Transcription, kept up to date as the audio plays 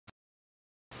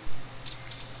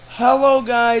Hello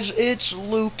guys, it's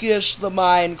Lucas the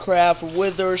Minecraft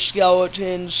Wither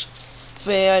Skeletons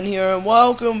fan here, and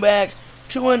welcome back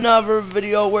to another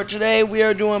video where today we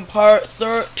are doing part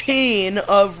 13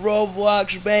 of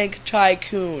Roblox Bank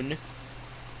Tycoon.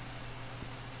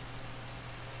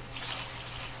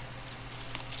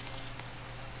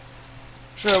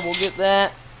 Sure, we'll get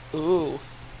that. Ooh.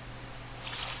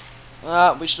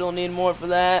 We still need more for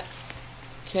that.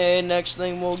 Okay, next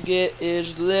thing we'll get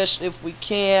is this if we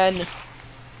can.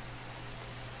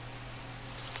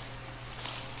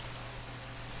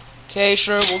 Okay,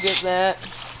 sure, we'll get that.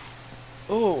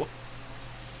 Ooh.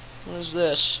 What is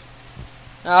this?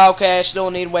 Okay, I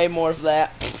still need way more of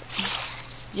that.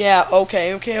 Yeah,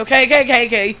 okay.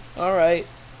 Alright.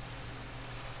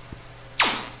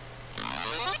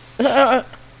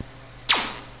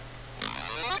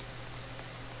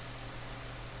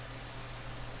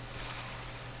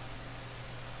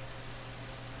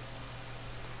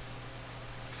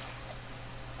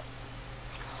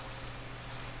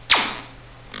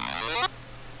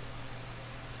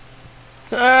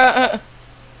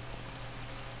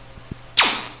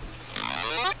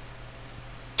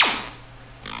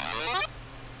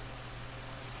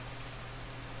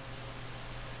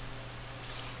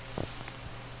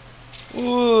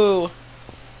 Ooh.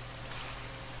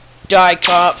 Die,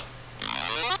 cop.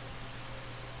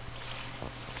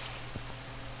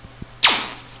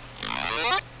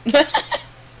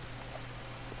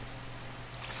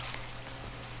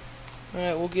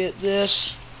 Alright, we'll get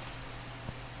this.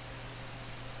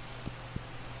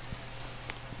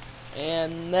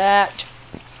 And that.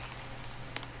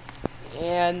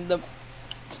 And the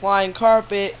flying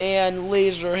carpet and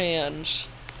laser hands.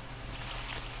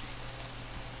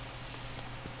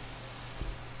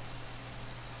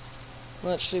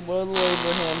 Let's see, what do the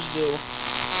laser hands do?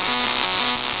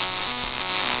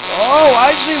 Oh,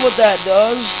 I see what that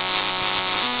does.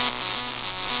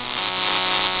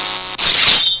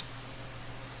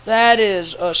 That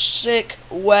is a sick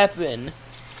weapon.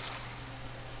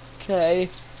 Okay.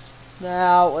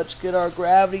 Now, let's get our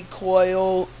gravity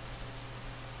coil.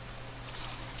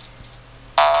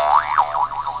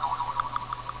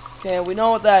 Okay, we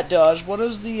know what that does. What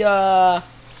does the,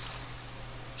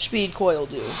 speed coil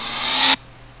do?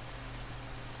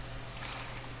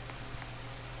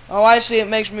 Oh, I see. It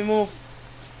makes me move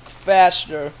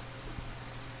faster.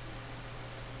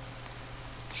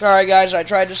 Sorry, guys. I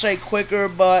tried to say quicker,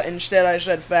 but instead I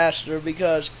said faster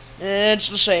because it's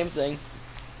the same thing.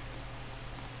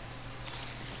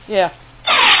 Yeah.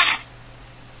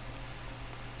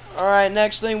 Alright,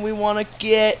 next thing we want to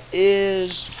get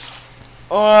is...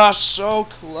 Oh, so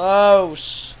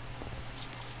close.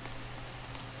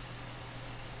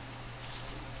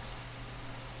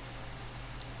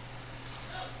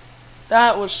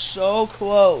 That was so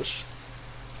close.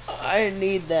 I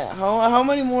need that. How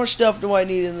many more stuff do I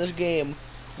need in this game?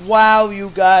 Wow, you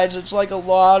guys, it's like a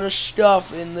lot of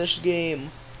stuff in this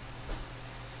game.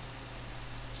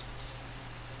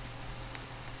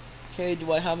 Okay,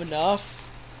 do I have enough?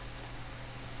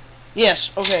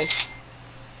 Yes, okay.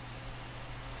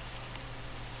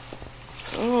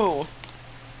 Ooh.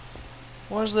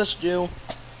 What does this do?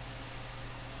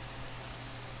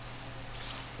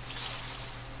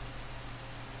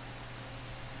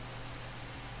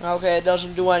 Okay, it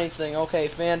doesn't do anything. Okay,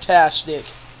 fantastic.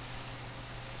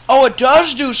 Oh, it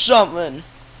does do something!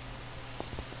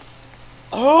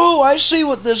 Oh, I see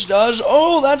what this does.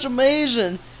 Oh, that's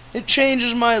amazing. It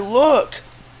changes my look.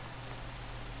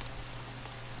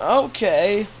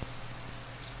 Okay.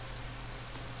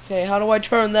 Okay, how do I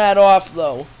turn that off,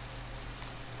 though?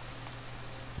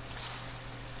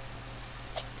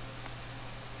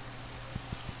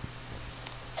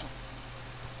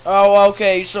 Oh,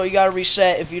 okay, so you gotta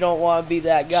reset if you don't want to be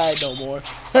that guy no more.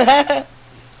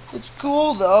 It's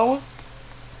cool, though.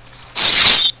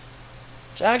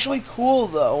 It's actually cool,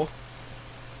 though.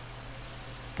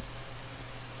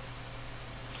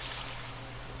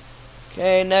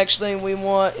 Okay, next thing we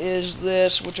want is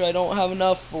this, which I don't have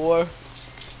enough for.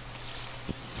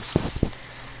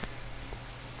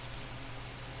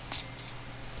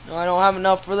 No, I don't have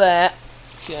enough for that.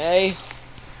 Okay.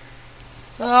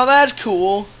 Oh, that's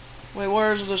cool. Wait,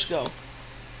 where does this go?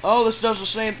 Oh, this does the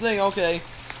same thing. Okay.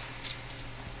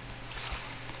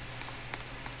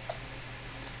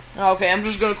 Okay, I'm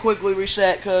just gonna quickly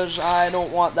reset because I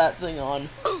don't want that thing on.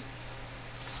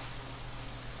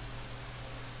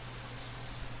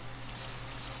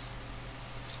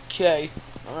 Okay.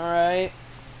 Alright.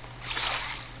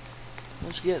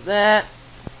 Let's get that.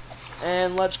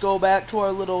 And let's go back to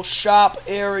our little shop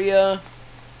area.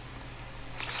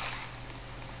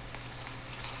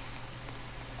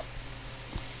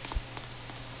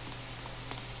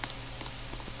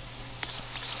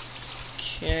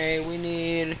 Okay, we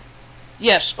need...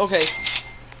 Yes, okay.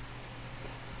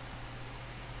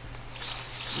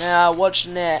 Now, what's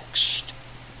next?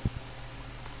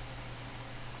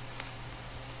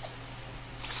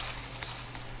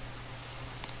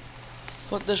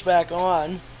 Put this back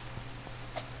on.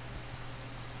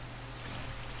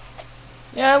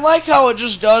 Yeah, I like how it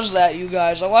just does that, you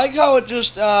guys. I like how it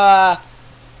just,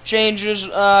 changes,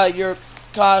 your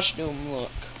costume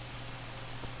look.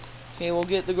 Okay, we'll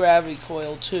get the gravity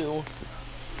coil, too.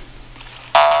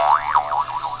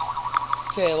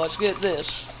 Okay, let's get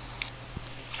this.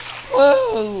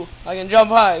 Whoa! I can jump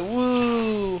high.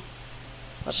 Woo!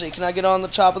 Let's see, can I get on the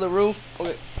top of the roof?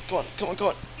 Okay, come on, come on, come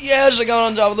on. Yes, I got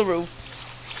on top of the roof.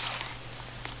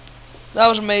 That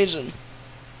was amazing.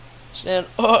 Stand,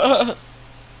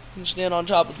 stand on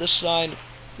top of this sign.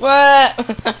 What?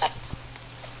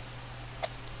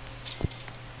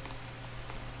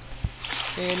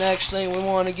 Okay, next thing we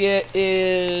want to get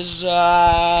is,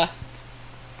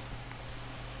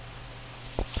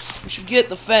 we should get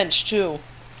the fence, too.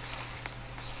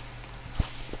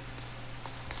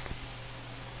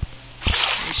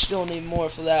 We still need more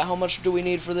for that. How much do we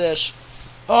need for this?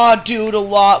 Oh, dude, a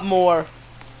lot more.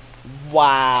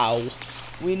 Wow.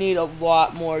 We need a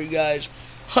lot more, you guys.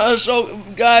 So,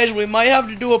 guys, we might have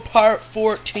to do a part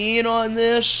 14 on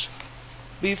this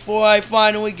before I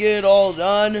finally get it all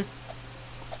done.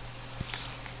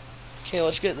 Okay,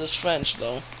 let's get this fence,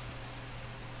 though.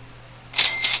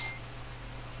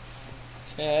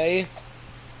 Okay.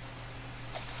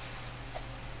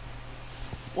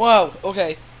 Whoa,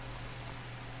 okay.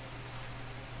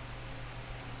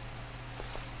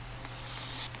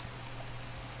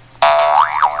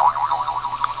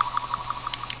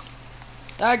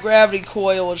 That gravity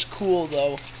coil is cool,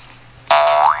 though.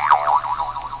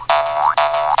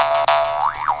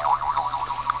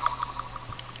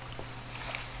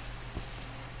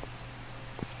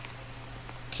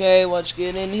 Okay, let's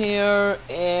get in here,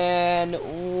 and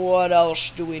what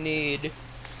else do we need?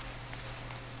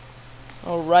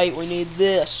 Alright, we need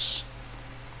this,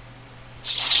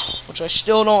 which I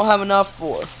still don't have enough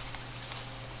for.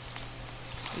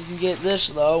 We can get this,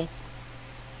 though.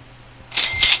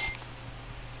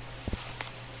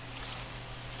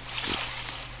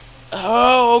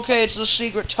 Oh, okay, it's the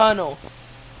secret tunnel.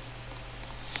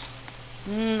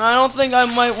 I don't think I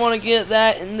might want to get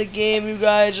that in the game, you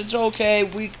guys. It's okay.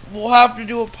 We'll have to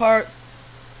do a part...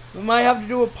 We might have to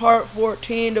do a part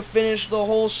 14 to finish the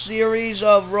whole series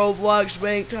of Roblox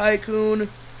Bank Tycoon.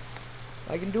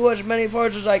 I can do as many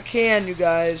parts as I can, you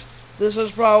guys. This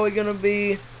is probably going to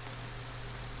be...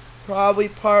 Probably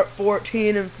part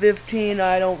 14 and 15.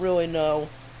 I don't really know.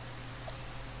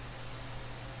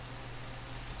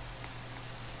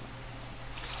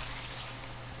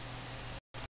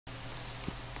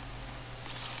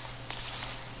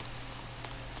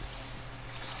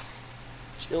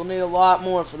 Still need a lot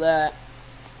more for that.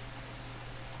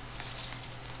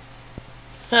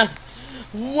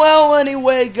 Well,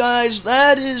 anyway, guys,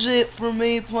 that is it for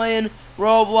me playing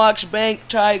Roblox Bank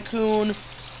Tycoon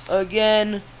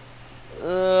again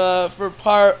for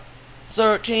part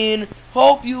 13.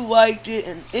 Hope you liked it,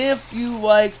 and if you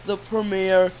liked the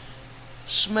premiere,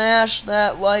 smash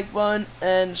that like button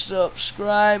and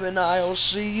subscribe, and I will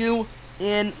see you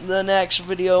in the next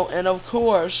video. And of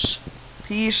course,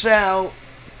 peace out.